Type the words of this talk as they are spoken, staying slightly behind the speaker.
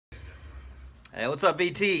Hey, what's up,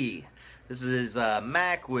 VT? This is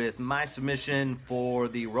Mac with my submission for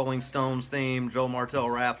the Rolling Stones theme Joe Martell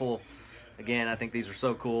raffle. Again, I think these are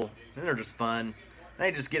so cool, and they're just fun. They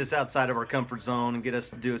just get us outside of our comfort zone and get us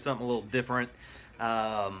to do something a little different.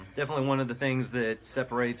 Definitely one of the things that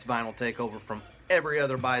separates Vinyl Takeover from every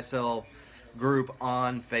other buy-sell group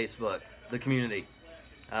on Facebook, the community.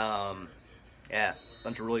 Yeah,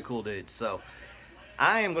 bunch of really cool dudes. So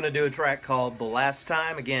I am going to do a track called The Last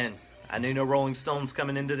Time. Again, I knew no Rolling Stones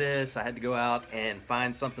coming into this. I had to go out and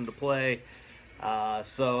find something to play.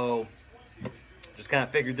 So just kind of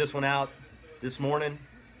figured this one out this morning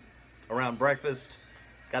around breakfast.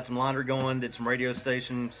 Got some laundry going, did some radio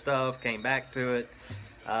station stuff, came back to it.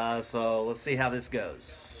 So let's see how this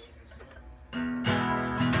goes.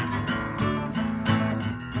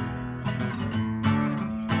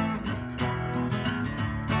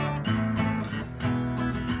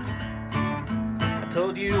 I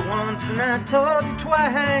told you once and I told you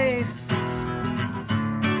twice,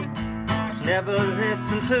 just never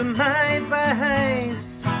listen to my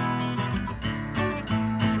advice.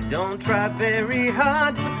 Don't try very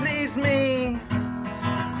hard to please me.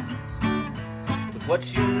 With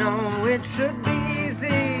what you know, it should be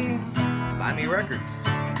easy. Buy me records.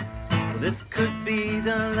 Well, this could be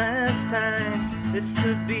the last time. This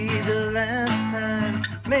could be the last time.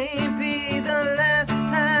 Maybe the last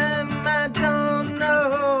time. I don't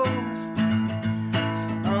know.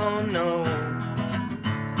 Oh no.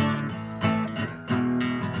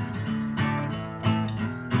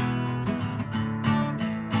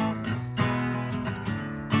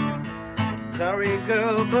 Sorry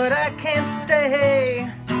girl, but I can't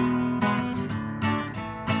stay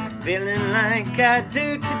feeling like I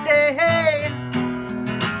do today.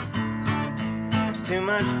 There's too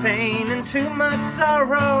much pain and too much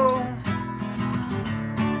sorrow.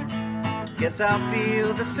 Guess I'll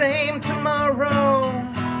feel the same tomorrow.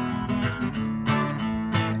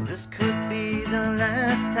 This could be the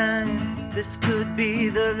last time. This could be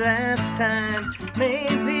the last time.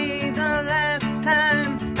 Maybe the last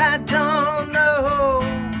time. I don't know.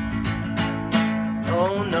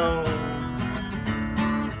 Oh no.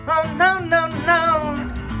 Oh no, no, no.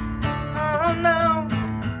 Oh no.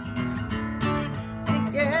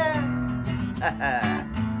 Yeah.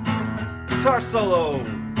 Guitar solo.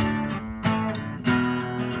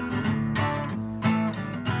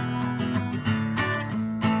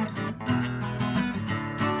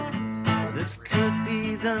 This could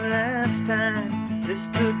be the last time. This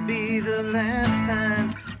could be the last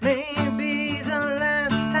time. Maybe the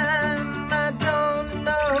last time. I don't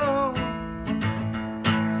know.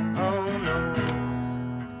 Oh no.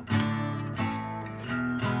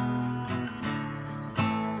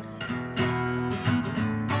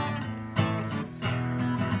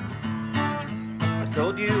 I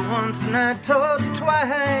told you once and I told you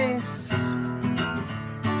twice.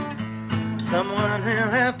 Someone will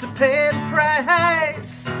have to pay the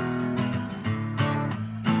price.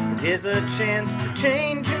 But here's a chance to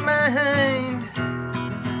change your mind.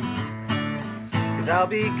 'Cause I'll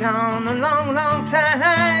be gone a long, long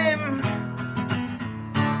time.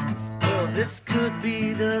 Well, this could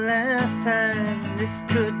be the last time. This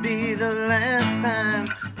could be the last time.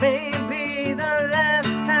 Maybe the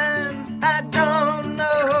last time. I don't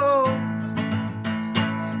know.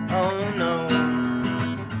 Oh no.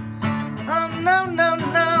 Oh no, no,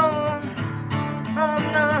 no. Oh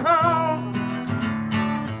no.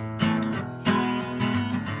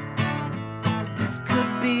 This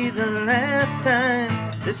could be the last time.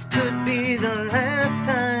 This could be the last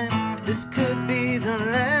time. This could be the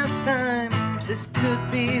last time. This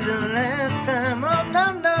could be the last time. Oh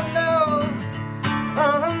no, no, no.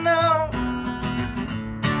 Oh no.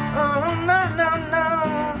 Oh no, no, no.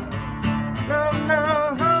 No, no.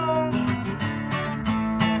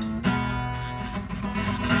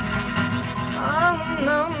 Oh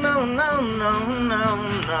no, no, no, no, no,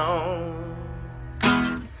 no.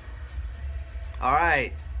 All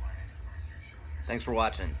right. Thanks for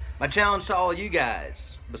watching. My challenge to all you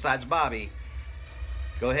guys, besides Bobby,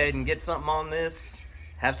 go ahead and get something on this.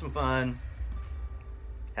 Have some fun.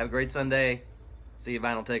 Have a great Sunday. See you,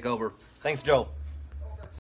 Vinyl Takeover. Thanks, Joel.